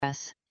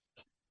Us.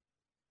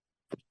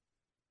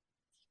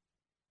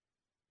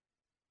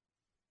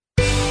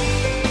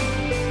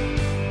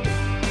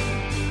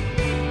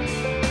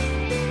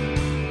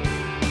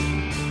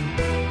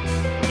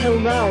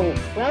 Hello,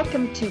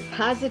 welcome to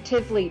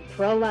Positively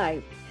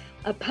Pro-Life,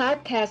 a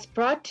podcast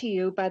brought to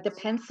you by the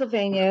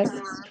Pennsylvania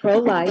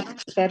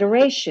Pro-Life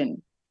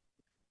Federation.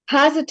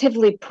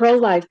 Positively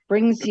Pro-Life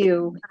brings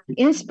you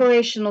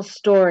inspirational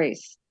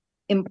stories,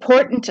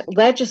 important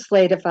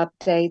legislative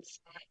updates,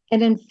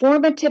 and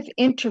informative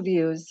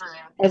interviews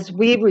as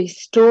we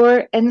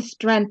restore and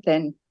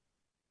strengthen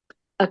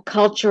a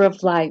culture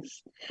of life.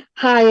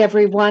 Hi,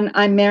 everyone.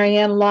 I'm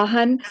Marianne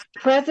Lawhon,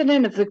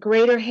 president of the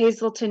Greater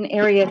Hazleton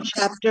Area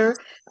Chapter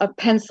of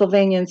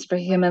Pennsylvanians for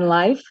Human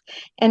Life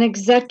and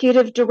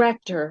executive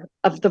director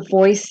of the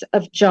Voice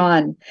of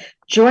John.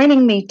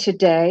 Joining me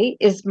today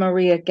is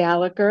Maria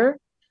Gallagher.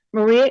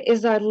 Maria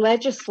is our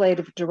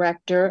legislative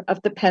director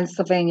of the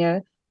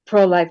Pennsylvania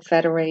Pro-Life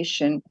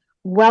Federation.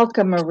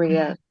 Welcome,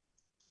 Maria.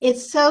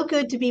 It's so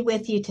good to be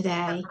with you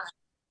today.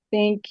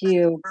 Thank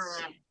you.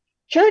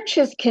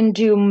 Churches can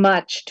do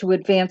much to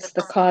advance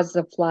the cause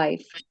of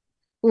life.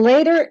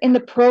 Later in the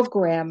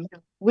program,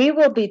 we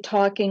will be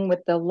talking with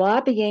the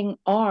lobbying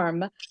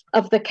arm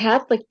of the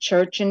Catholic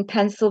Church in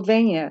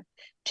Pennsylvania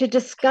to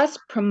discuss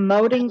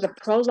promoting the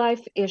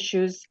pro-life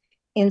issues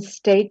in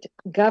state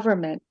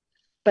government.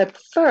 But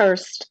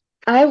first,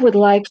 I would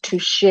like to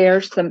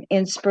share some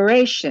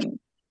inspiration.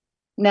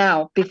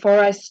 Now, before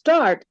I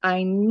start,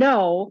 I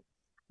know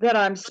that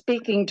I'm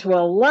speaking to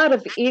a lot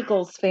of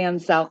Eagles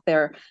fans out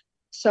there,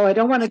 so I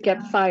don't want to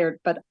get fired,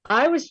 but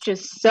I was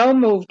just so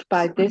moved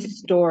by this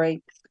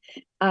story.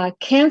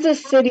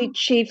 Kansas City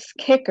Chiefs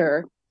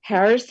kicker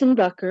Harrison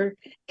Butker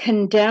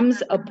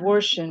condemns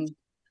abortion.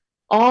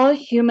 All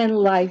human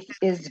life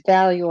is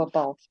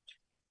valuable.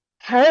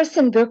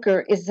 Harrison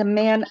Butker is a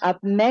man of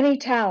many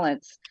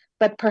talents,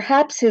 but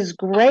perhaps his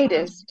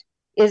greatest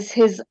is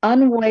his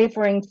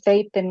unwavering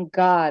faith in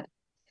God.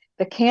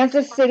 The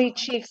Kansas City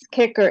Chiefs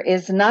kicker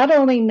is not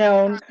only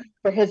known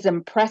for his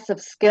impressive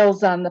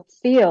skills on the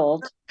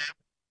field,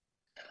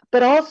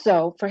 but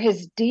also for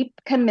his deep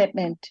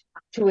commitment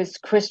to his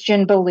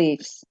Christian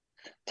beliefs.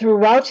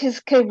 Throughout his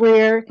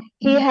career,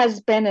 he has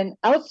been an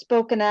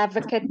outspoken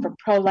advocate for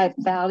pro-life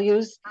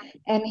values,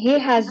 and he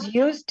has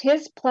used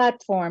his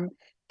platform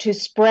to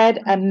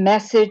spread a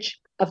message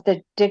of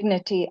the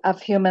dignity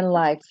of human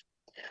life.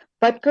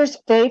 Butker's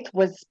faith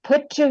was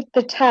put to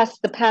the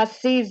test the past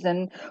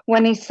season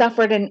when he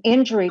suffered an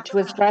injury to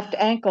his left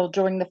ankle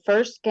during the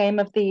first game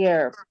of the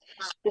year.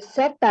 The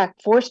setback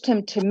forced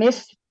him to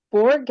miss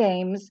 4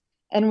 games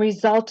and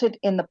resulted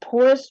in the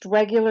poorest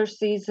regular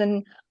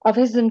season of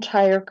his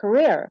entire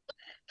career.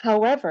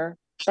 However,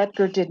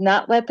 Butker did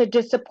not let the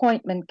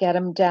disappointment get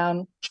him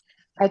down.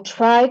 I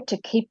tried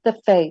to keep the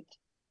faith,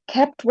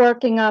 kept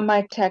working on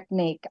my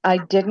technique. I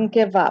didn't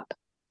give up.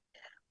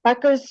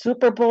 Butker's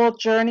Super Bowl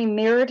journey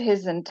mirrored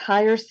his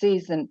entire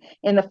season.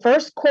 In the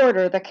first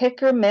quarter, the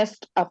kicker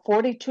missed a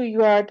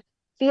 42-yard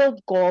field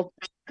goal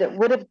that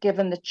would have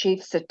given the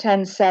Chiefs a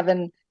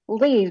 10-7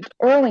 lead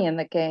early in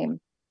the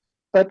game.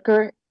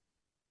 Butker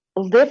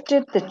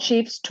lifted the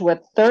Chiefs to a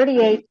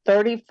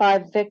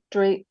 38-35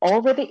 victory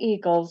over the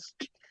Eagles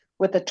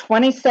with a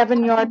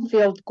 27-yard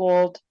field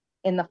goal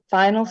in the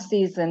final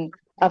season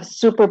of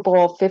Super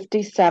Bowl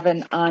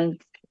 57 on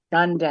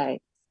Sunday.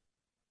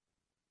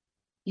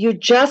 You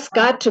just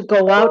got to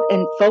go out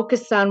and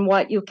focus on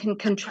what you can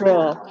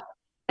control.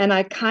 And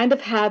I kind of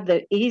had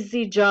the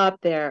easy job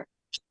there,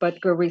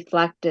 Butker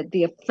reflected.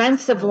 The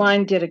offensive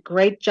line did a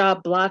great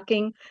job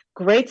blocking,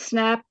 great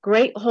snap,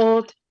 great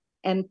hold,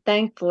 and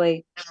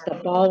thankfully the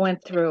ball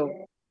went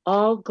through.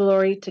 All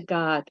glory to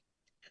God.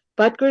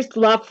 Butker's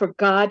love for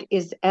God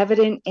is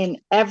evident in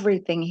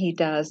everything he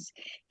does.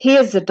 He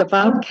is a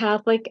devout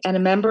Catholic and a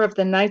member of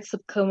the Knights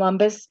of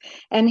Columbus,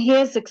 and he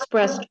has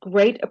expressed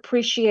great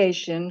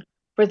appreciation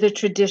for the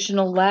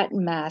traditional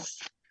Latin Mass.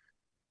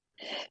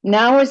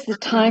 Now is the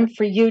time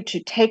for you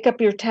to take up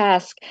your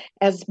task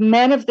as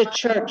men of the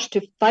church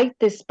to fight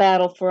this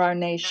battle for our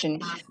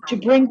nation, to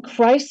bring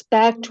Christ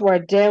back to our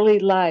daily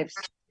lives,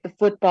 the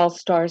football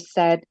star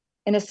said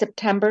in a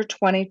September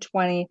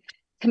 2020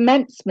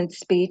 commencement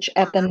speech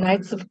at the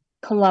Knights of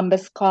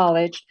Columbus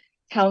College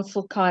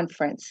Council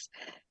Conference.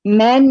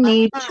 Men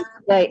need to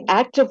play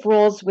active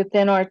roles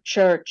within our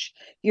church.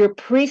 Your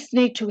priests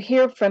need to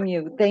hear from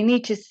you. They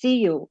need to see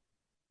you.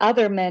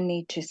 Other men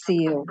need to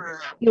see you.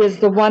 He is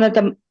one of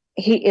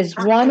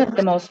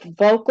the most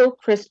vocal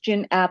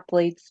Christian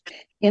athletes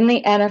in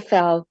the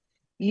NFL,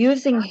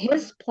 using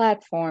his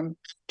platform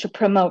to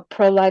promote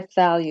pro-life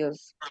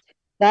values.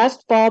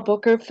 Last fall,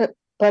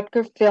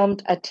 Butker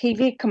filmed a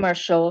TV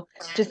commercial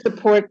to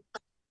support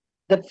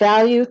the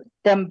Value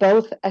Them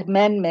Both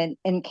amendment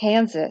in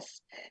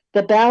Kansas.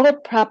 The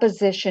ballot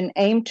proposition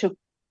aimed to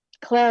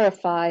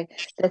clarify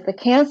that the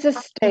Kansas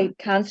state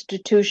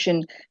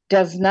constitution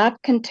does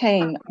not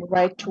contain a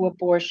right to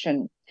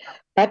abortion.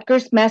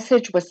 Butker's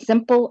message was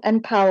simple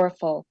and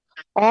powerful.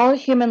 All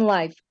human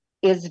life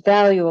is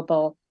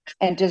valuable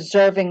and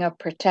deserving of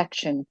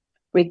protection.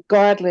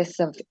 regardless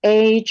of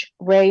age,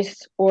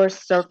 race, or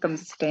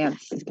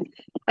circumstance.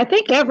 I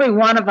think every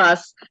one of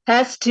us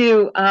has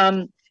to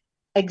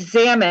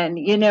examine,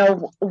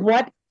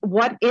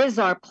 what is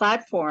our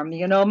platform.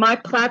 My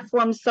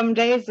platform some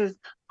days is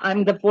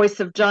I'm the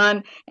voice of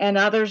John, and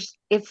others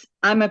it's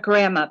I'm a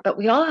grandma. But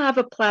we all have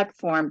a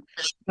platform,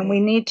 and we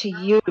need to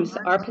use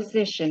our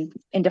position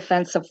in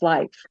defense of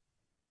life.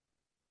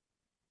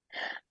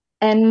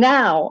 And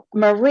now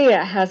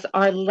Maria has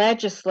our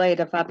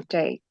legislative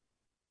update.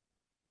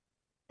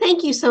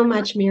 Thank you so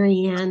much,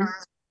 Marianne.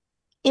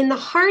 In the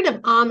heart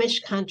of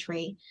Amish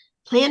country,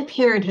 Planned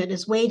Parenthood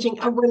is waging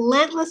a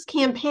relentless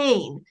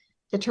campaign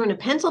to turn a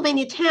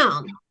Pennsylvania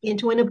town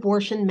into an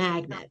abortion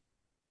magnet.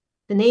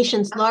 The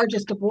nation's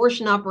largest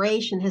abortion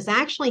operation has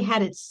actually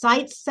had its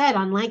sights set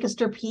on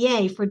Lancaster,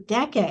 PA for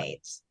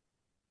decades.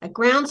 A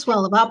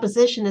groundswell of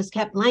opposition has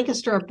kept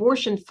Lancaster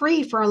abortion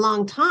free for a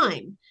long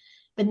time,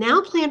 but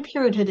now Planned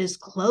Parenthood is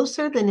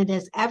closer than it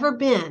has ever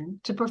been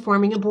to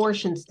performing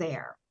abortions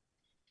there.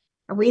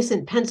 A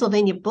recent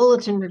Pennsylvania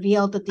bulletin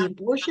revealed that the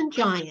abortion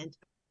giant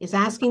is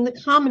asking the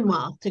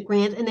Commonwealth to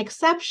grant an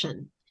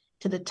exception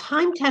to the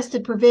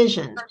time-tested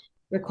provision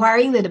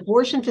requiring that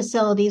abortion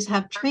facilities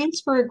have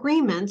transfer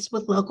agreements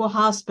with local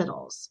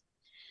hospitals.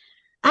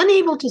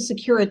 Unable to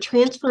secure a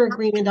transfer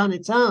agreement on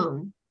its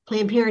own,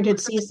 Planned Parenthood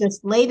sees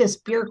this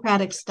latest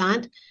bureaucratic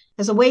stunt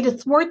as a way to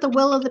thwart the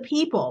will of the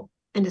people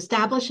and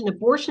establish an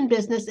abortion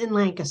business in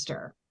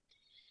Lancaster.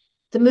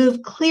 The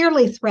move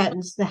clearly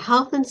threatens the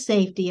health and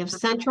safety of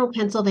central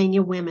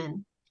Pennsylvania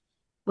women.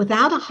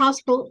 Without a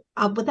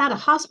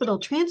hospital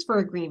transfer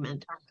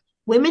agreement,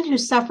 women who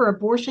suffer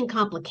abortion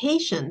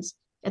complications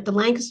at the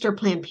Lancaster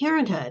Planned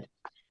Parenthood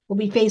will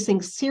be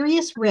facing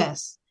serious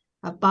risks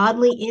of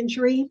bodily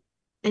injury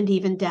and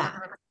even death.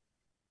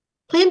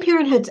 Planned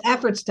Parenthood's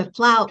efforts to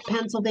flout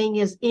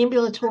Pennsylvania's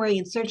ambulatory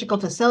and surgical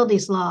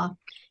facilities law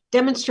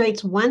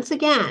demonstrates once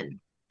again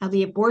how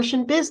the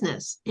abortion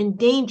business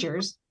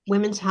endangers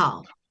women's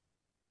health.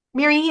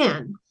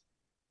 Marianne.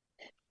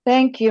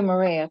 Thank you,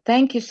 Maria.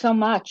 Thank you so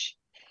much.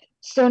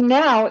 So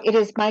now it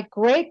is my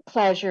great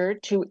pleasure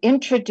to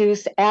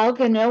introduce Al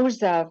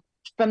Gnoza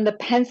from the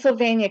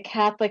Pennsylvania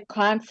Catholic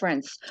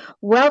Conference.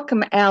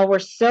 Welcome, Al. We're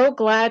so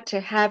glad to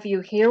have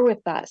you here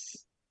with us.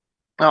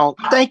 Well,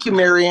 thank you,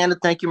 Marianne.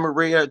 Thank you,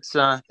 Maria.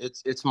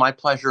 It's my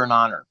pleasure and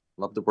honor.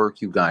 Love the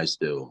work you guys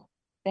do.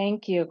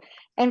 Thank you.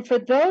 And for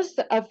those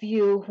of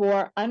you who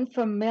are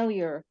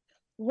unfamiliar,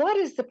 what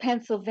is the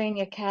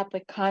Pennsylvania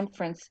Catholic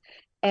Conference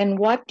and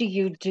what do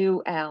you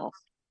do, Al?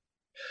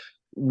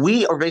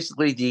 We are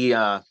basically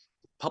the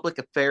public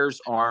affairs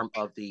arm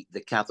of the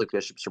Catholic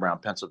bishops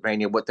around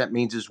Pennsylvania. What that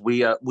means is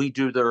we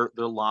do their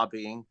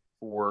lobbying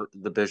for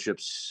the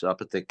bishops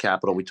up at the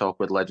Capitol. We talk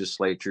with the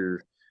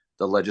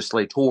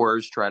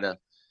legislators, try to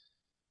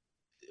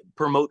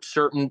promote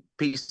certain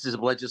pieces of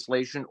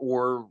legislation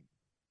or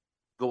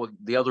go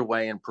the other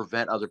way and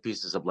prevent other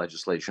pieces of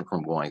legislation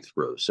from going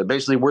through. So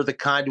basically, we're the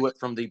conduit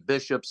from the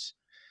bishops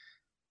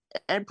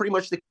and pretty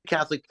much the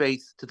Catholic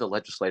faith to the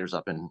legislators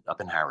up in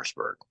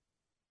Harrisburg.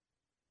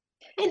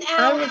 And Al,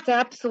 I was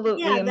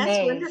absolutely amazed.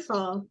 That's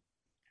wonderful.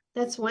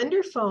 That's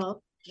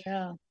wonderful.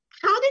 Yeah.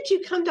 How did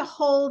you come to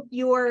hold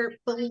your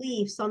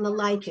beliefs on the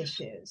life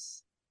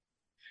issues?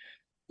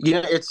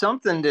 It's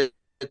something that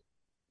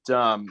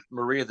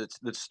Maria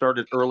that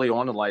started early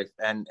on in life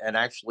and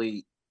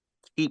actually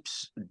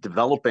keeps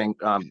developing.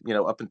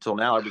 Up until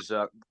now, I was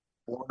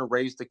born and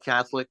raised a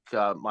Catholic.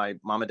 My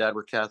mom and dad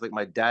were Catholic.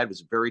 My dad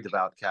was a very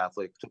devout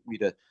Catholic. Took me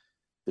to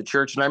the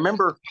church, and I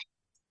remember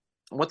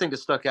one thing that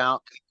stuck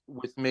out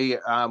with me.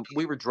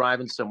 We were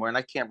driving somewhere, and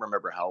I can't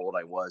remember how old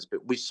I was,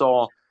 but we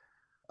saw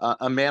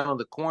a man on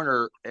the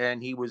corner,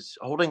 and he was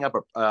holding up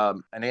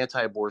an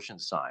anti-abortion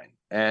sign.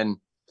 And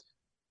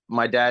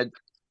my dad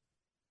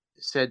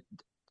said,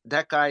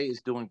 "That guy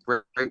is doing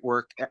great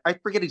work." I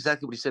forget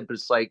exactly what he said, but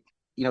it's like,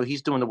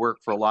 he's doing the work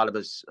for a lot of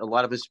us. A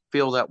lot of us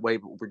feel that way,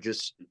 but we're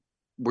just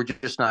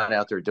not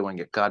out there doing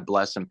it. God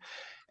bless him.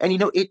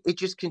 And it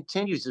just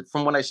continues.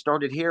 From when I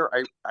started here,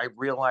 I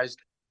realized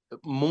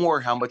more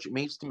how much it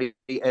means to me,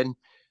 and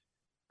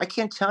I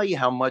can't tell you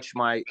how much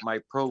my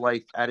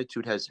pro-life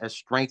attitude has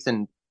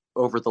strengthened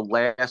over the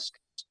last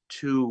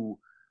two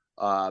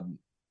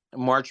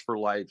March for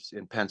Lives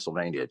in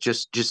Pennsylvania.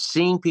 Just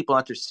seeing people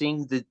out there,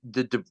 seeing the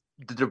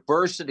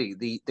diversity,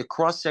 the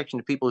cross section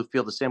of people who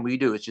feel the same way you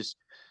do. It's just,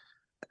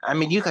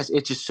 you guys,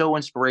 it's just so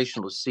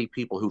inspirational to see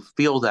people who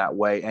feel that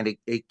way, and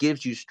it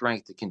gives you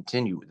strength to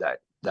continue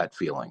that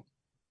feeling.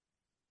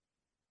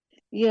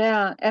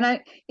 Yeah, and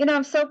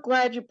I'm so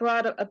glad you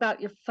brought up about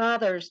your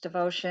father's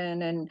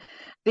devotion, and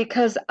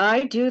because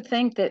I do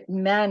think that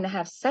men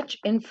have such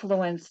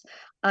influence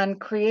on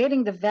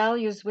creating the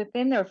values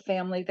within their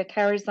family that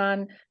carries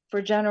on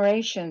for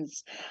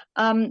generations.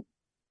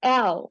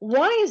 Al,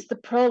 why is the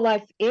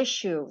pro-life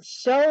issue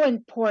so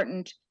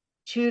important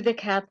to the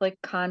Catholic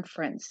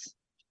Conference?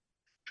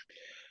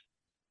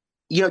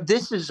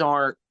 This is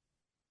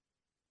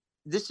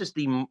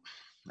the,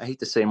 I hate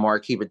to say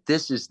marquee, but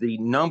this is the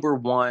number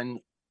one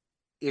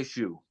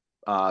issue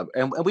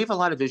And we have a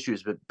lot of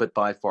issues, but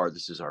by far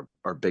this is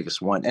our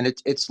biggest one. And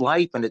it's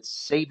life, and it's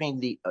saving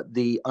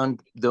the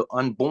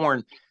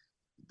unborn,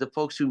 the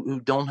folks who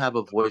don't have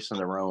a voice on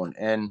their own.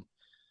 And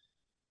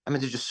I mean,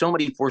 there's just so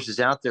many forces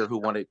out there who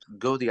want to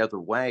go the other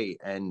way,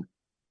 and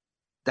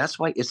that's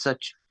why it's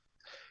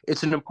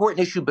an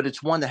important issue, but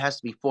it's one that has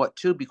to be fought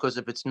too, because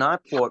if it's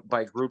not fought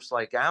by groups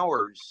like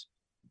ours,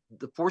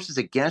 the forces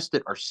against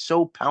it are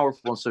so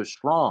powerful and so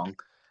strong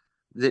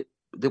that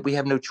we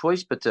have no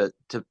choice but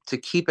to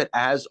keep it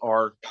as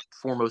our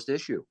foremost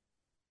issue.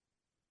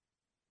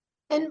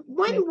 And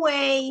one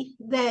way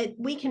that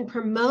we can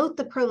promote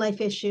the pro-life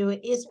issue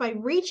is by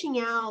reaching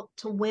out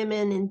to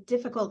women in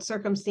difficult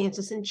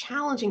circumstances and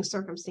challenging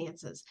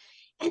circumstances.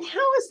 And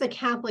how is the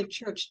Catholic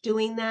Church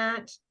doing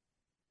that?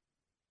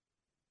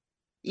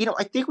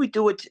 I think we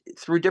do it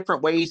through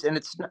different ways, and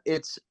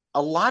it's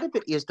a lot of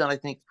it is done, I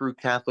think, through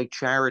Catholic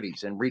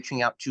charities and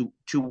reaching out to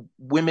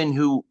women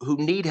who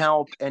need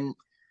help and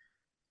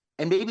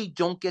maybe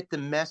don't get the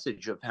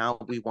message of how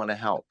we want to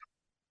help.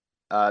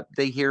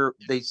 They hear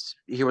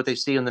what they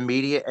see in the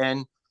media,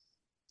 and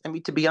I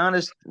mean, to be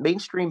honest,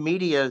 mainstream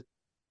media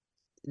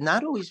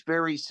not always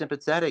very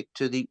sympathetic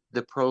to the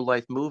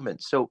pro-life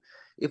movement. So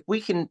if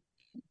we can,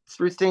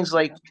 through things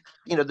like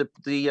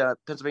the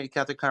Pennsylvania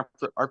Catholic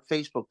Conference, our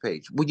Facebook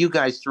page, with you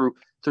guys through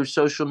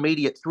social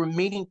media, through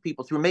meeting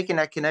people, through making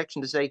that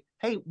connection to say,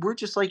 hey, we're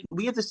just like,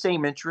 we have the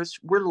same interests.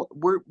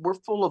 We're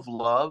full of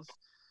love.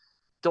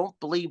 Don't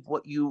believe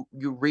what you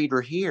read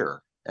or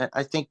hear. And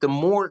I think the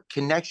more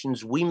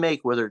connections we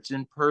make, whether it's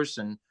in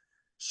person,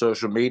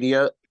 social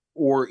media,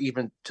 or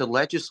even to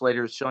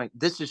legislators showing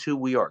this is who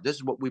we are, this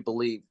is what we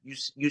believe.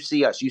 You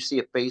see us, you see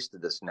a face to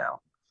this now.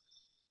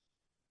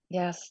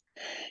 Yes.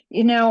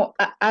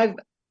 I've,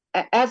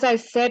 as I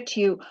said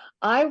to you,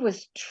 I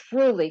was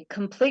truly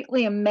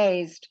completely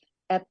amazed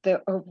at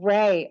the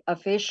array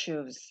of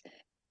issues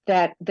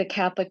that the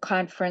Catholic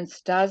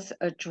Conference does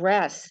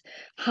address.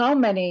 How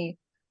many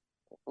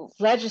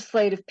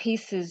legislative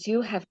pieces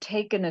you have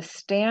taken a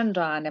stand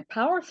on, a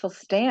powerful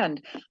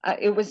stand.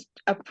 It was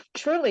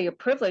truly a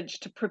privilege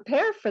to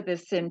prepare for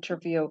this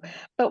interview.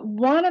 But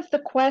one of the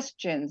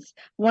questions,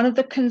 one of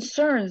the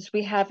concerns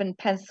we have in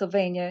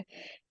Pennsylvania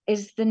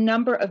is the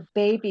number of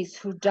babies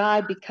who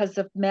die because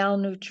of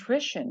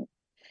malnutrition.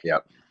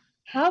 Yep.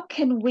 How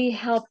can we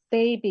help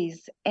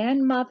babies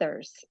and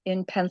mothers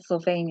in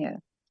Pennsylvania?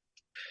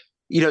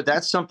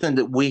 That's something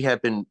that we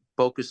have been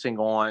focusing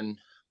on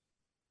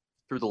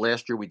through the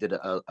last year. We did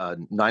a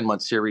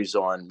 9-month series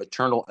on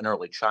maternal and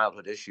early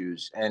childhood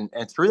issues. And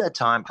through that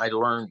time, I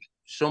learned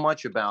so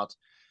much about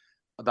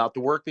the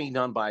work being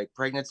done by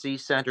pregnancy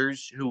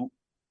centers who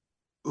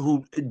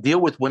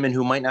deal with women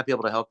who might not be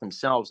able to help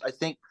themselves. I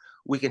think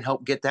we can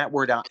help get that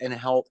word out and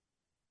help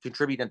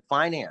contribute in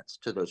finance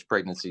to those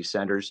pregnancy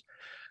centers.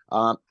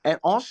 And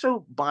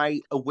also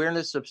by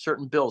awareness of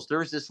certain bills.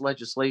 There's this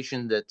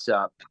legislation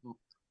that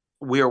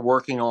we are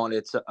working on.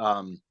 It's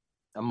a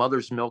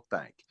mother's milk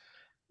bank,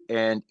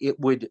 and it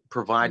would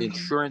provide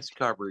insurance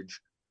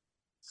coverage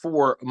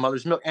for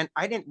mother's milk. And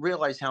I didn't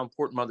realize how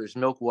important mother's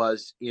milk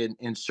was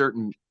in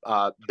certain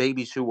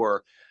babies who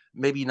are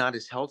maybe not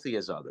as healthy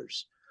as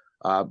others.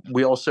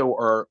 We also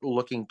are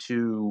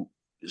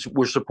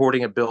we're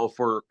supporting a bill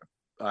for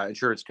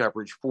insurance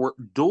coverage for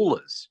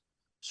doulas,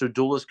 so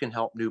doulas can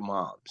help new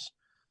moms.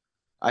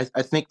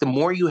 I think the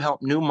more you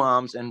help new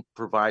moms and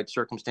provide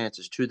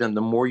circumstances to them,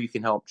 the more you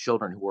can help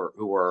children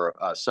who are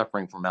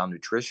suffering from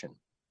malnutrition.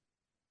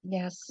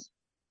 Yes.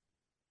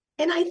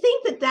 And I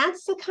think that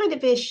that's the kind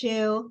of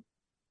issue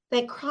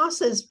that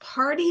crosses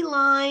party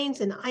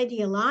lines and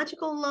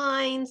ideological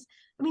lines.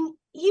 I mean,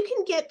 you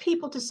can get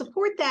people to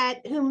support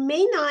that who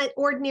may not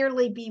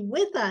ordinarily be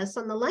with us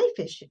on the life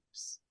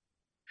issues.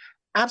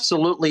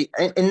 Absolutely.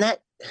 And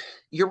that,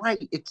 you're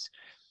right. It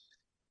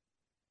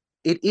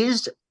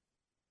is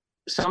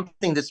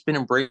something that's been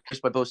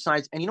embraced by both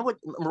sides. And you know what,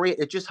 Maria,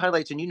 it just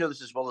highlights, and you know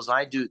this as well as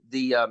I do,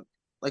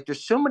 like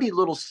there's so many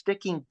little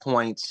sticking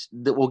points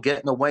that will get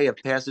in the way of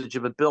passage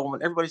of a bill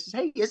when everybody says,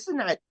 hey, isn't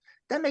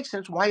that makes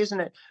sense? Why isn't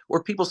it?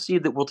 Or people see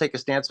that we'll take a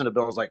stance on a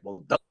bill. It's like,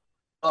 well,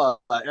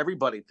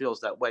 everybody feels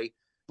that way.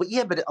 But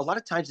yeah, but a lot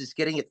of times it's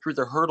getting it through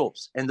the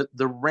hurdles and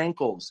the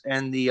wrinkles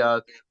and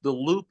the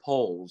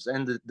loopholes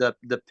and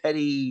the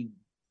petty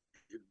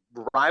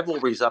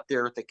rivalries up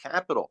there at the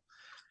Capitol.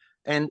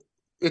 And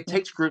it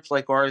takes groups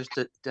like ours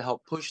to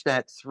help push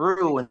that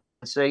through and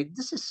say,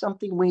 this is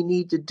something we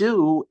need to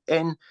do.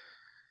 And,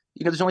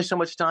 there's only so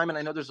much time. And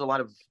I know there's a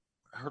lot of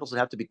hurdles that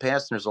have to be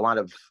passed and there's a lot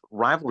of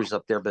rivalries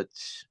up there, but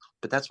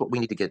that's what we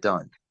need to get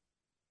done.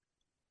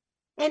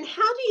 And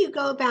how do you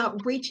go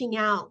about reaching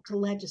out to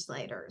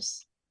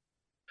legislators?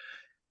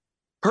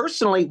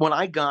 Personally, when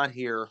I got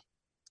here,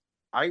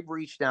 I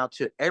reached out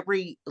to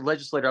every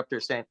legislator up there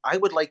saying, I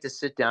would like to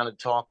sit down and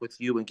talk with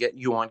you and get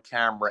you on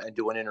camera and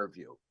do an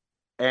interview.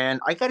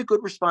 And I got a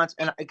good response.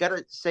 And I got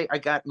to say, I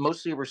got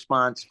mostly a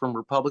response from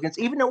Republicans,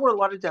 even though we're a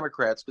lot of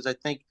Democrats, because I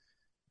think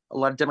a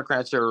lot of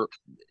Democrats are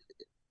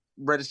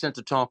reticent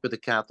to talk with the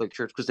Catholic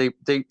Church because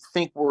they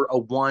think we're a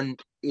one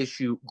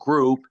issue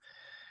group.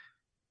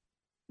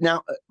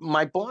 Now,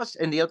 my boss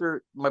and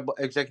my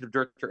executive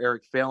director,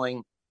 Eric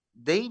Failing,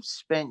 they've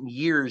spent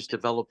years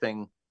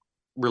developing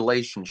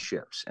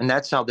relationships, and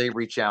that's how they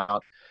reach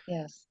out.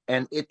 Yes.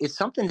 And it's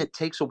something that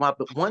takes a while,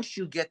 but once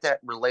you get that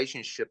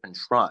relationship and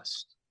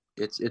trust,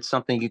 it's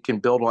something you can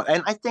build on.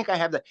 And I think I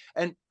have that.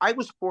 And I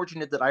was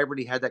fortunate that I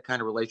already had that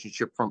kind of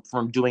relationship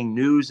from doing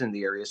news in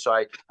the area.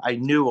 So I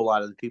knew a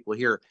lot of the people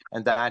here,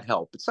 and that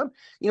helped. But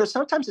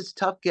sometimes it's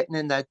tough getting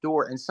in that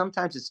door, and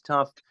sometimes it's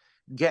tough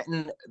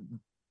getting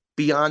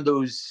beyond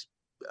those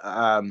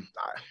I'm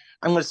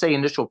going to say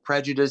initial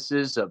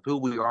prejudices of who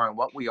we are and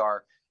what we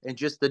are, and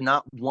just the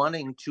not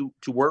wanting to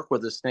work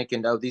with us,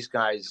 thinking, oh, these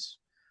guys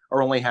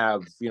are only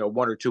have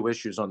one or two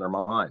issues on their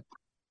mind.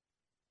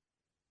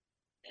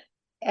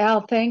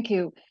 Al, thank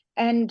you.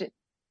 And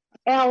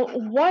Al,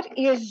 what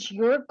is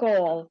your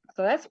goal?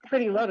 So that's a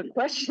pretty loaded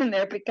question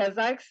there, because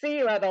I see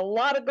you had a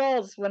lot of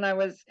goals when I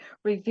was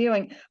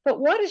reviewing. But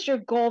what is your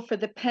goal for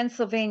the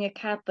Pennsylvania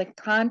Catholic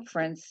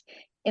Conference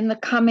in the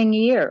coming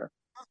year?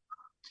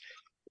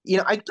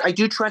 I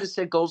do try to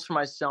set goals for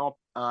myself.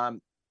 And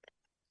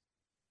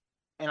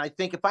I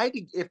think if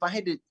I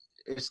had to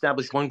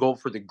establish one goal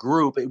for the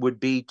group, it would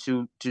be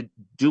to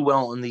do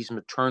well on these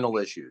maternal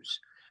issues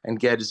and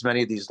get as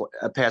many of these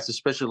passed,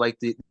 especially like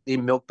the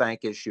milk bank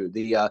issue,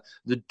 the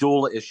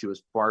doula issue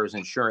as far as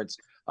insurance.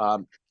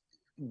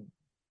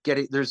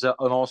 There's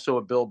also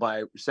a bill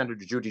by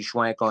Senator Judy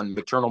Schwank on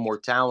maternal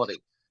mortality.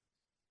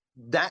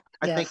 That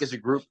I think as a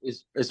group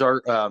is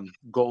our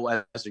goal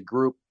as a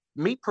group.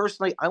 Me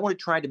personally, I want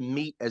to try to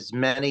meet as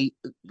many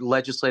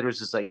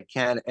legislators as I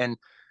can, and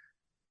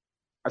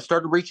I've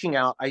started reaching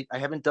out. I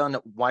haven't done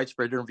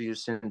widespread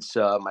interviews since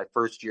my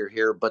first year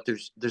here, but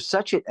there's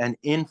such an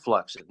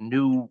influx of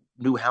new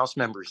House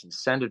members and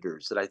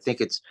senators that I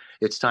think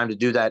it's time to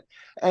do that.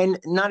 And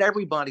not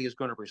everybody is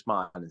going to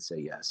respond and say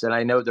yes. And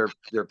I know there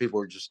are people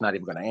who are just not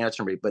even going to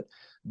answer me, but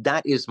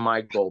that is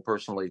my goal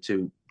personally,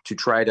 to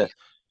try to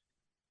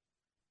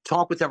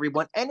talk with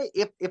everyone. And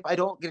if I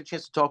don't get a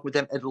chance to talk with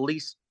them, at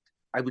least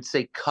I would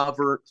say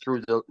cover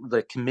through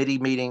the committee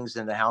meetings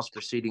and the House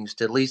proceedings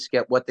to at least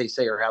get what they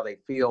say or how they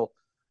feel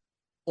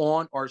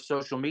on our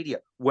social media,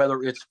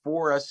 whether it's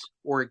for us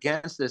or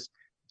against us,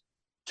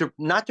 to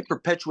not to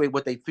perpetuate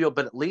what they feel,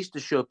 but at least to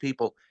show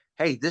people,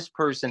 hey, this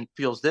person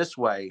feels this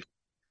way.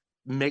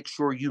 Make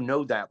sure you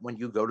know that when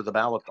you go to the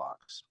ballot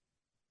box.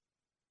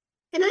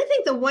 And I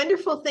think the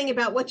wonderful thing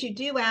about what you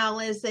do, Al,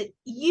 is that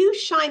you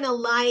shine a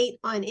light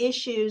on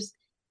issues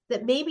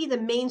that maybe the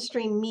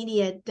mainstream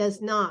media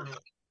does not.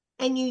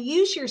 And you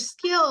use your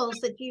skills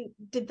that you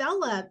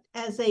developed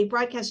as a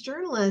broadcast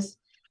journalist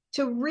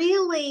to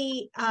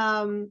really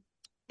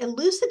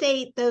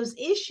elucidate those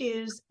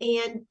issues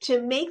and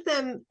to make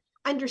them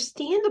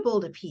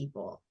understandable to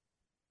people.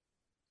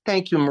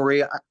 Thank you,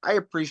 Maria. I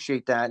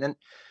appreciate that. And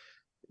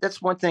that's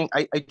one thing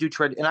I do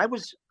try to, and I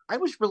was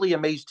really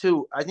amazed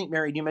too. I think,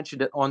 Mary, you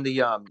mentioned it on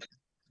the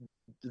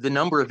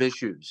number of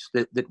issues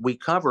that we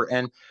cover.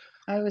 And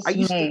I was I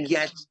used amazed. to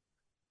get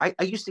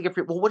I used to get,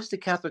 well, what does the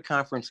Catholic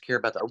Conference care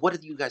about that? Or what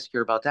do you guys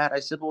care about that? I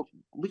said, well,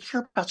 we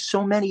care about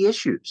so many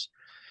issues.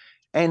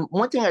 And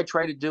one thing I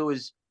try to do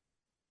is,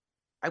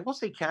 I won't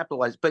say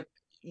capitalize, but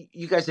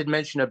you guys had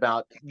mentioned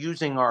about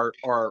using our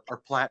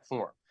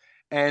platform.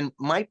 And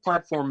my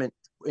platform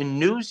in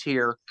news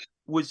here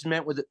was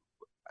meant with,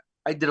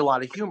 I did a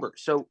lot of humor.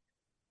 So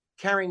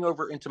carrying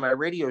over into my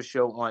radio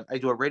show I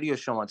do a radio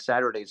show on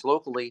Saturdays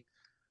locally.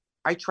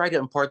 I try to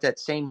impart that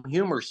same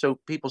humor. So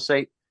people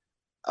say,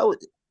 oh,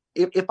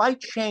 if I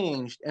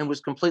changed and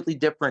was completely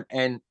different,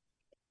 and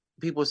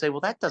people would say, well,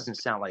 that doesn't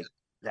sound like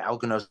the Al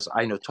Gnoza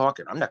I know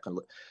talking. I'm not going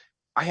to,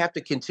 I have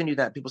to continue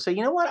that. People say,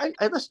 you know what?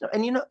 I listen.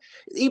 And,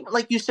 even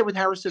like you said with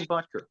Harrison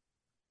Butker,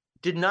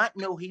 did not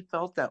know he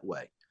felt that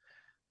way.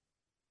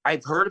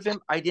 I've heard of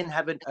him. I didn't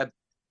have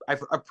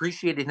I've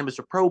appreciated him as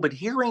a pro, but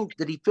hearing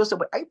that he feels that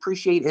way, I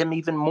appreciate him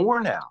even more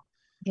now.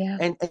 Yeah.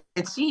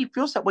 And see, he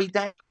feels that way.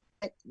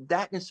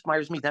 That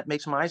inspires me. That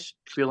makes my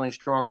feeling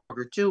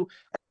stronger too.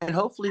 And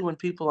hopefully when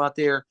people out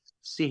there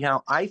see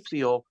how I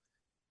feel,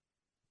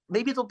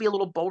 maybe they'll be a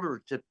little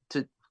bolder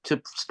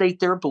to state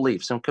their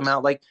beliefs and come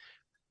out like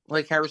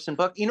Harrison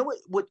Buck. You know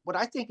what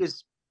I think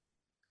is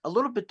a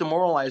little bit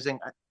demoralizing.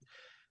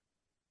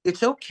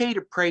 It's okay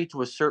to pray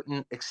to a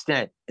certain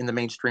extent in the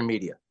mainstream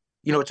media.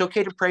 It's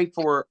okay to pray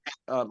for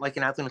like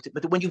an athlete,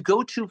 but when you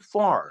go too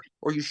far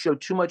or you show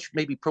too much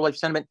maybe pro-life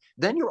sentiment,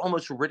 then you're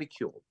almost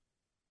ridiculed,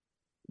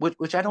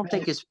 which I don't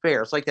think is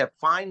fair. It's like that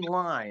fine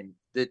line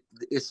that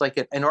it's like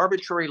an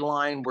arbitrary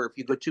line where if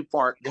you go too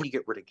far, then you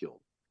get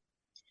ridiculed.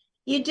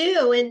 You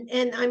do.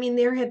 And I mean,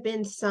 there have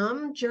been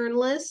some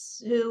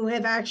journalists who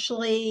have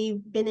actually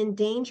been in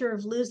danger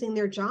of losing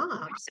their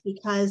jobs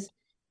because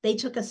they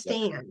took a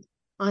stand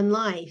on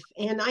life.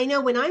 And I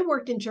know when I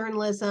worked in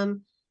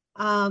journalism,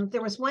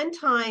 there was one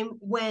time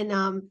when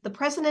the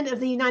president of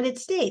the United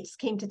States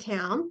came to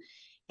town,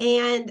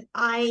 and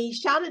I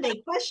shouted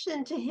a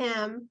question to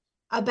him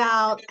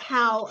about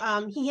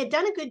how he had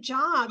done a good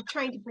job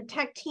trying to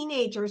protect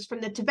teenagers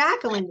from the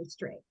tobacco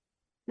industry.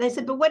 And I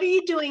said, but what are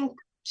you doing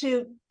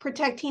to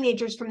protect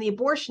teenagers from the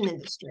abortion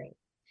industry.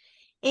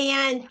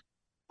 And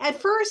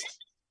at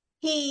first,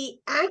 he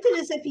acted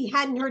as if he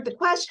hadn't heard the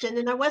question,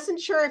 and I wasn't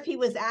sure if he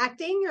was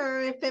acting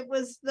or if it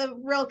was the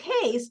real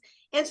case.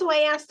 And so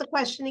I asked the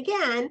question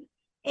again,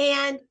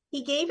 and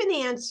he gave an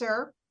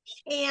answer.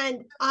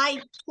 And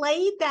I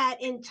played that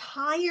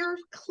entire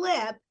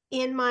clip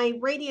in my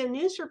radio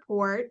news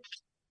report.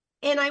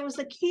 And I was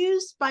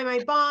accused by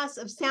my boss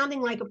of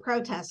sounding like a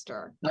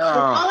protester. And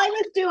all I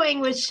was doing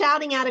was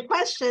shouting out a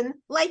question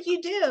like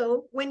you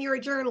do when you're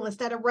a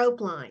journalist at a rope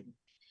line.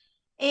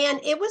 And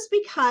it was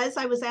because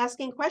I was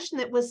asking a question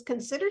that was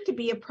considered to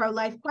be a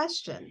pro-life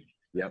question.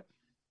 Yep.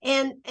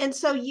 And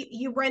so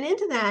you run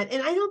into that.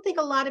 And I don't think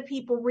a lot of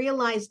people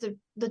realize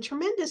the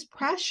tremendous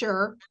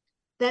pressure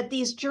that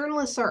these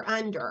journalists are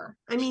under.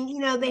 I mean, you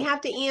know, they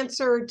have to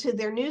answer to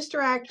their news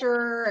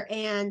director,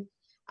 and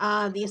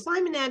the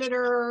assignment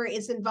editor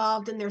is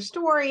involved in their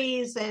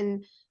stories.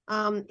 And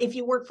if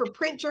you work for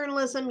print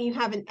journalism, you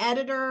have an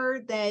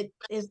editor that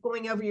is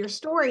going over your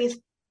stories.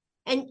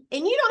 And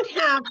you don't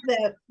have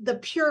the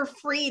pure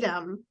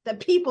freedom that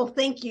people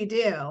think you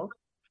do.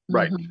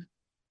 Right.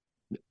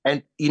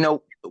 And, you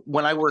know,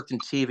 when I worked in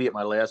TV at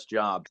my last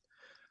job,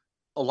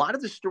 a lot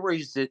of the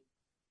stories that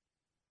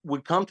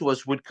would come to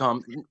us would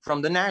come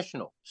from the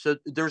national. So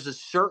there's a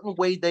certain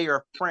way they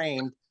are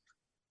framed.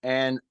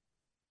 And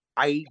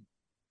I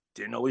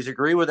didn't always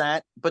agree with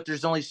that, but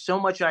there's only so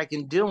much I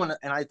can do. And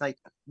I think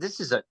this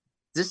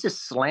is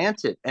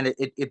slanted, and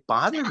it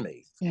bothered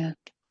me. Yeah.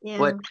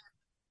 But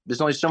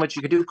there's only so much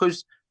you can do,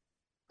 because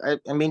I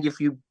mean, if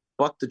you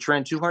buck the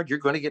trend too hard, you're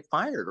going to get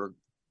fired, or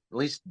at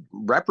least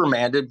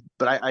reprimanded.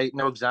 But I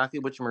know exactly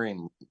what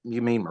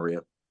you mean,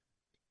 Maria.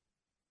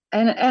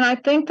 And I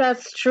think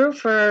that's true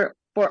for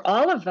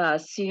all of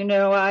us. You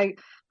know, I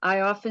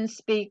often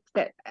speak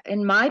that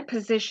in my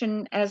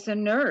position as a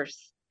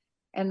nurse,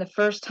 and the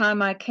first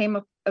time I came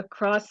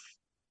across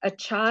a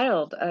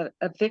child,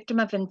 a victim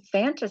of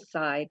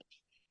infanticide,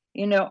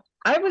 you know,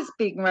 I was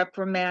being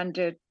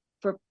reprimanded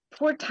for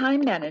poor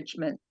time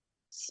management,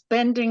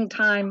 spending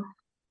time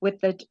with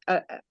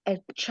a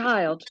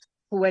child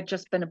who had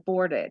just been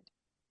aborted.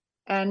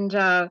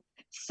 And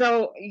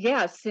so,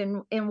 yes,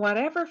 in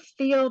whatever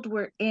field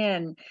we're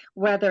in,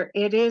 whether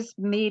it is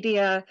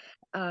media,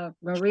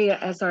 Maria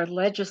as our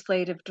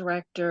legislative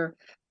director,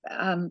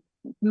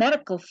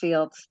 medical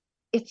fields,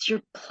 it's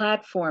your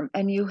platform,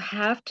 and you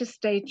have to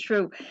stay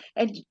true.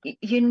 And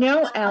you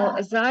know, Al,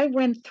 as I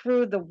went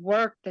through the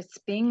work that's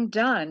being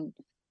done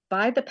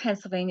by the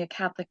Pennsylvania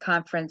Catholic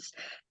Conference,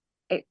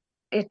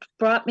 it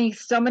brought me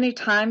so many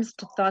times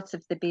to thoughts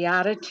of the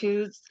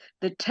Beatitudes,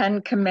 the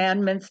 10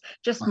 Commandments,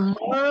 just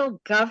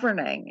moral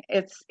governing.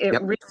 It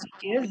really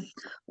is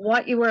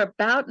what you are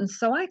about. And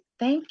so I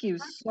thank you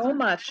so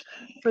much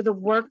for the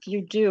work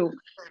you do.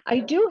 I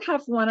do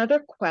have one other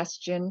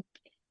question.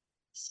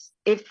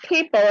 If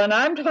people, and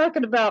I'm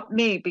talking about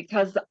me,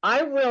 because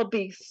I will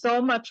be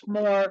so much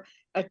more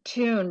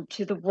attuned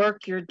to the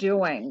work you're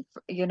doing,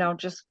 you know,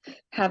 just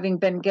having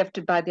been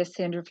gifted by this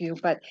interview.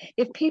 But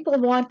if people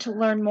want to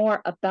learn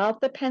more about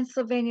the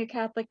Pennsylvania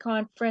Catholic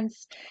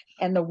Conference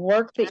and the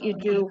work that you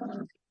do,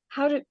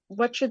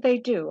 what should they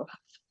do?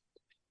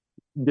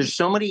 There's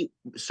so many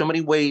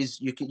ways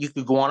you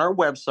could go on our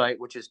website,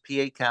 which is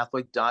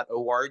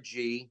pacatholic.org.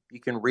 You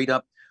can read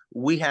up.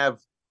 We have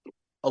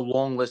a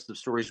long list of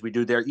stories we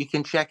do there. You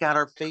can check out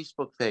our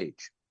Facebook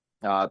page,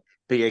 PA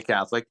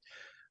Catholic.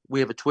 We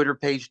have a Twitter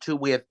page too.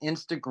 We have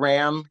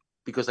Instagram,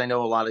 because I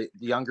know a lot of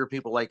younger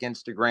people like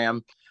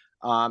Instagram,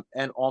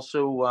 and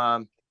also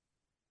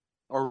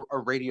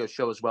our radio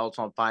show as well. It's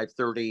on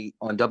 5:30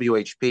 on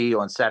WHP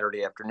on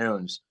Saturday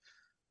afternoons.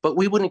 But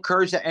we would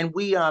encourage that, and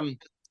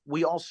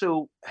we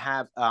also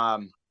have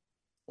on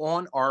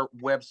our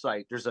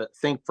website, there's a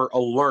thing for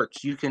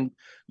alerts. You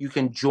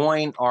can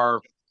join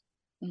our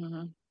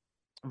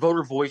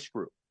voter voice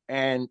group,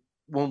 and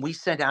when we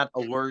send out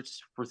alerts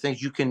for things,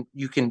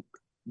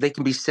 they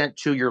can be sent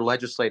to your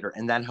legislator,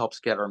 and that helps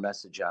get our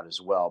message out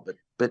as well.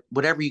 But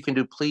whatever you can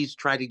do, please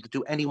try to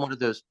do any one of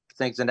those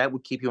things, and that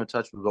would keep you in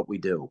touch with what we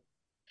do.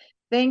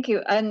 Thank you.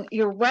 And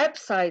your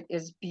website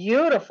is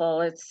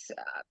beautiful.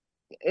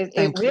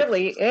 It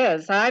really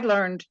is. I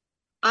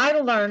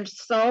learned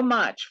so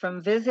much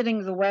from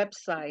visiting the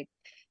website,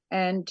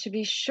 and to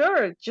be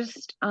sure,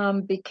 just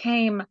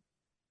became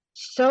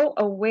so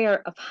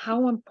aware of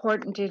how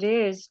important it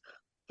is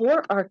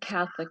for our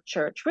Catholic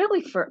Church,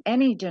 really for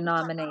any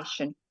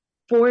denomination,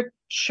 for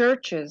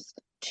churches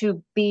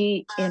to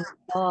be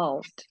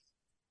involved.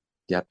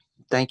 Yep.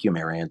 Thank you,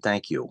 Marianne.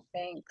 Thank you.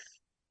 Thanks.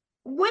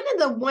 One of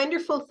the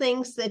wonderful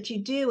things that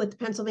you do at the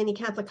Pennsylvania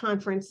Catholic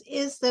Conference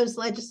is those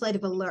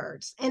legislative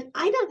alerts. And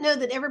I don't know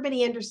that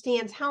everybody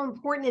understands how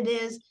important it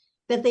is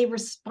that they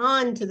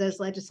respond to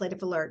those legislative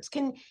alerts.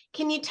 Can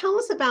you tell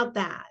us about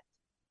that?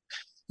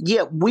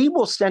 Yeah, we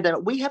will send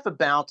out. We have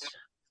about,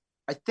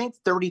 I think,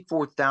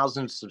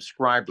 34,000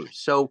 subscribers.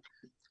 So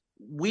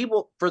we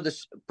will,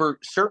 for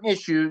certain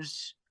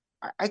issues,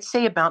 I'd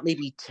say about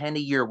maybe 10 a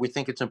year. We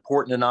think it's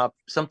important enough.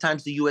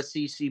 Sometimes the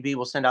USCCB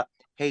will send out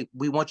hey,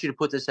 we want you to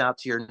put this out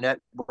to your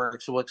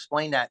network. So we'll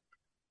explain that.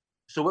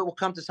 So it will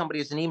come to somebody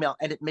as an email,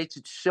 and it makes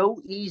it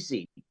so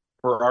easy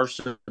for our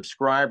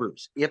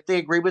subscribers. If they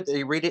agree with it,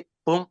 they read it,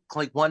 boom,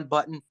 click one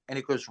button, and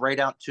it goes right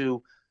out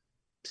to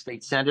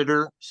state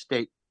senator,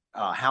 state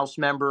House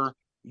member,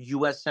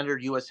 U.S. senator,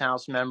 U.S.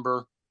 House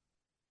member.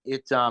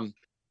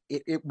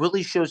 It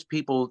really shows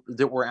people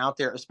that we're out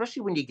there,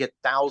 especially when you get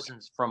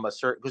thousands from a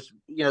certain, because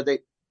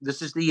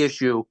this is the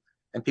issue,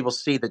 and people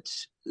see that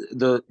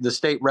the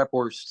state rep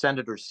or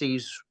senator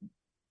sees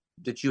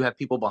that you have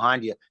people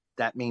behind you.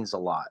 That means a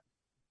lot.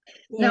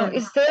 Now,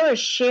 is there a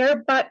share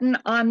button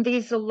on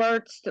these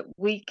alerts that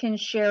we can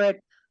share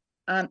it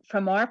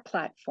from our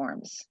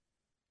platforms?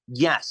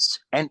 Yes.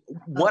 And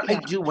what I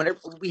do whenever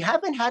we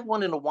haven't had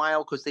one in a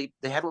while because they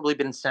haven't really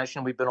been in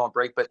session. We've been on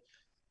break, but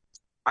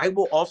I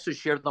will also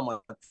share them on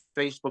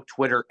Facebook,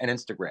 Twitter, and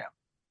Instagram.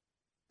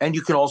 And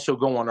you can also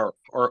go on our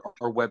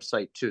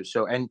website too.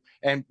 So and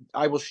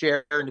I will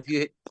share, and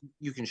if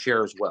you can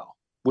share as well,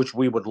 which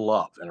we would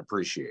love and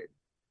appreciate.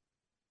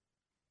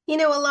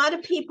 A lot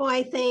of people,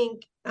 I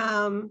think,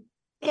 and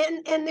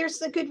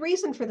there's a good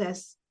reason for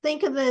this.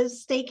 Think of the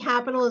state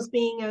capitol as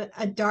being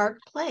a dark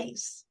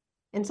place.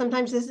 And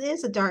sometimes this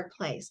is a dark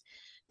place.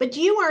 But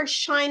you are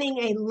shining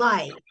a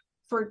light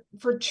for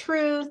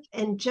truth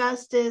and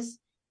justice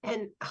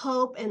and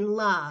hope and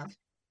love.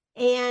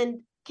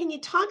 And can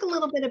you talk a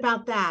little bit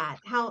about that?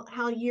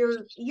 How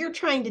you're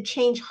trying to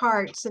change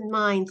hearts and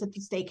minds at the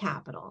state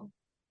capitol?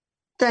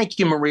 Thank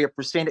you, Maria,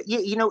 for saying it. Yeah,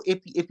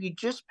 if you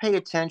just pay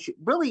attention,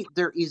 really,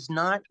 there is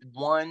not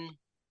one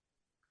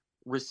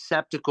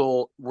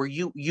receptacle where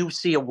you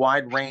see a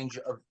wide range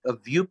of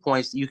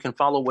viewpoints that you can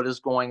follow what is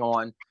going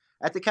on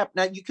at the cap.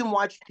 Now, you can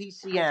watch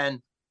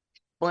PCN,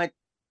 but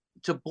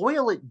to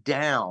boil it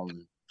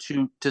down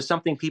to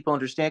something people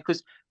understand,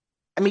 because,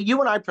 I mean,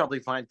 you and I probably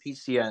find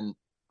PCN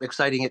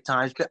exciting at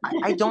times, but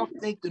I don't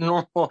think the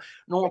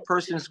normal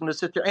person is going to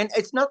sit there. And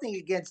it's nothing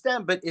against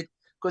them, but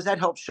because that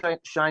helps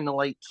shine the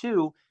light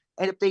too.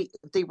 And if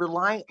they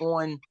rely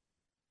on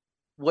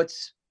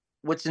what's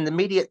in the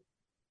media,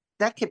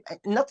 that can,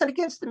 nothing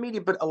against the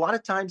media, but a lot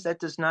of times that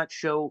does not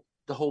show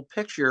the whole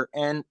picture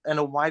and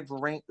a wide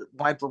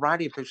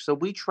variety of pictures. So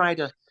we try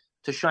to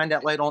shine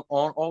that light on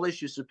all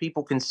issues so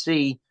people can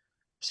see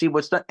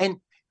what's done. And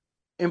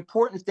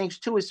important things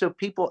too is so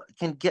people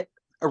can get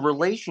a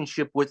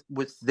relationship with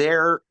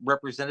their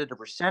representative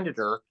or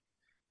senator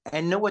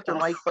and know what they're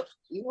like. But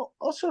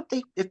also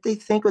if they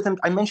think with them,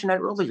 I mentioned that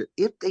earlier,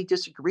 if they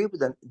disagree with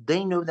them,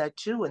 they know that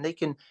too, and they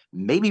can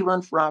maybe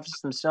run for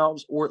office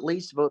themselves or at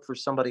least vote for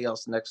somebody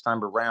else the next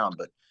time around.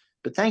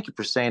 But thank you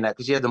for saying that,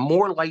 because the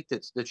more light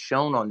that's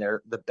shown on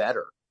there, the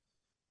better.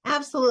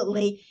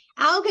 Absolutely.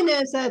 Al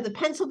Gnoza, the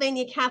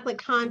Pennsylvania Catholic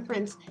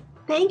Conference,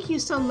 thank you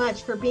so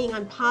much for being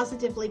on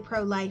Positively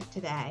Pro-Life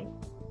today.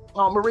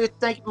 Oh, Maria,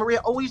 thank you. Maria,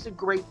 always a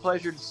great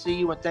pleasure to see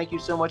you, and thank you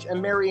so much.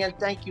 And Marianne,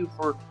 thank you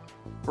for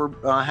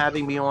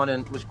having me on,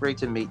 and it was great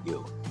to meet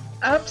you.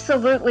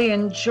 Absolutely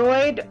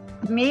enjoyed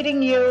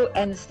meeting you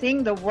and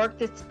seeing the work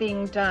that's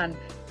being done.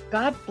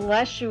 God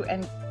bless you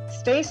and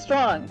stay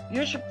strong.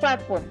 Use your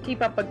platform.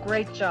 Keep up a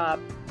great job.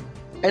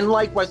 And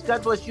likewise,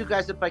 God bless you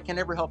guys. If I can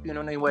ever help you in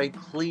any way,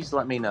 please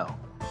let me know.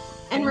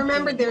 And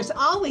remember, there's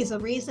always a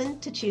reason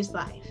to choose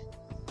life.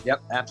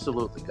 Yep,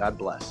 absolutely. God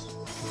bless.